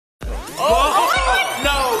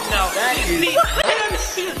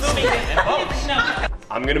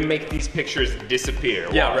I'm gonna make these pictures disappear.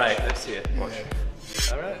 Yeah, Watch. right. Let's see it. Watch.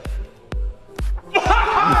 All right.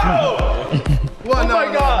 What? Oh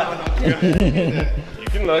my God! You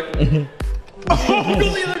can look. Oh,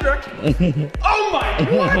 go the other direction. Oh my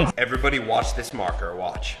God! Everybody watch this marker.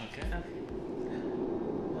 Watch. Okay.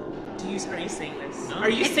 Are you seeing this? Are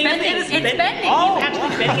you seeing bending. this? It's bending. Oh, it's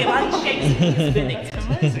actually bending. A lot of shapes. It's bending. It's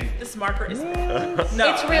amazing. This marker is bent.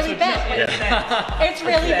 No, It's really bent. it's bent. It's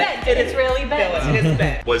really bent. It's really bent. It is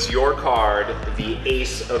bent. Was your card the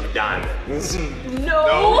ace of diamonds?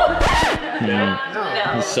 No. No.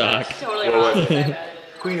 No. Suck. Totally What wrong. was it?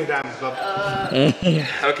 Queen of diamonds, bub.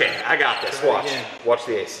 Okay, I got this. Watch. again. Watch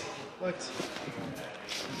the ace. What?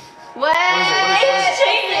 What? It's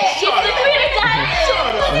changed it. It's the queen of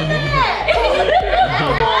diamonds.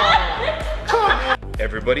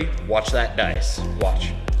 Everybody, watch that dice.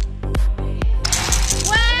 Watch.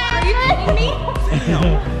 What? Are you kidding me?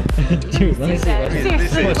 Dude, let me see.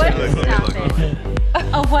 Seriously, what? Stop it.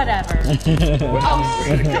 Oh, whatever. Oh,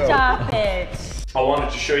 stop it. I wanted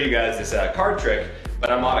to show you guys this card trick, but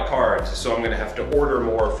I'm out of cards, so I'm gonna have to order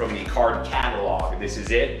more from the card catalog. This is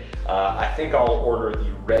it. I think I'll order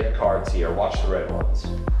the red cards here. Watch the red ones.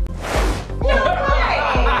 No way.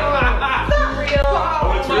 Not real.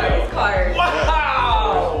 Oh, it's real. Card.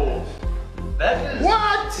 Wow! That is.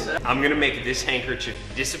 What? I'm gonna make this handkerchief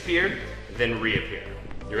disappear, then reappear.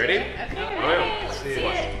 You ready? Okay. All right. Let's see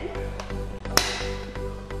it.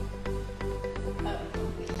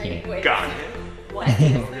 Wait. Gone. What?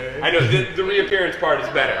 I know, the reappearance part is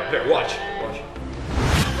better. Here, watch. Watch.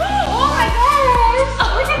 Oh my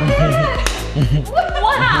gosh! Look at this!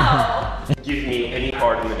 Wow! Give me any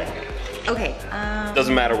card in the deck. Okay,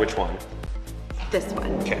 Doesn't matter which one. this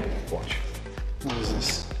one. Okay, watch. What is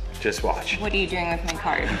this? Just watch. What are you doing with my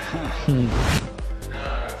card?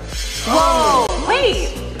 Whoa!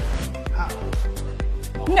 Wait!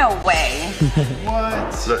 No way.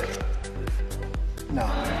 What? Look. No.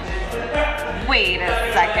 Wait a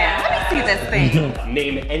second. Let me see this thing.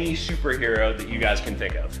 Name any superhero that you guys can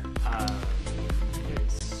think of.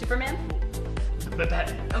 Superman?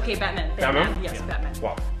 Batman. Okay, Batman. Batman? Yes, Batman.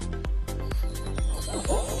 Wow.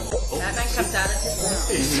 Batman comes out of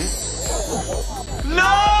his.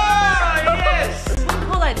 No! Yes!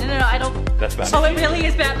 Hold on. No, I don't. That's Batman. Oh, it really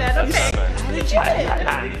is Batman. That's Okay. Batman. How did you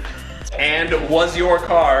get it? And was your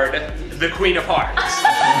card the Queen of Hearts?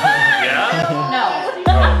 Yeah? No.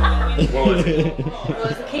 What was it? It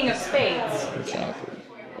was the King of Spades.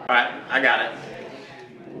 Alright, I got it.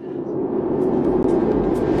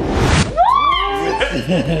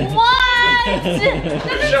 What?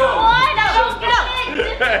 This is Show 'em. one. No.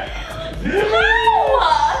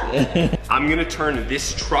 I'm gonna turn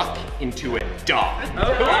this truck into a dog. A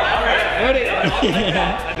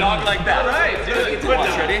dog like that. All right, do it.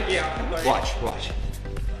 Watch, ready? Yeah. Watch, watch.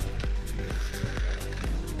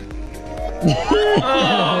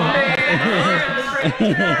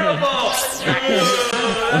 Terrible.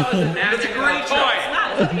 That's a great toy.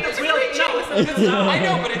 It's really no. It's I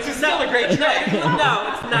know, but it's still a great trick.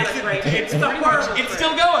 no. It's not a great. It's the horrible. It's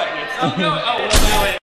still going. It's still going. Oh, well, now it.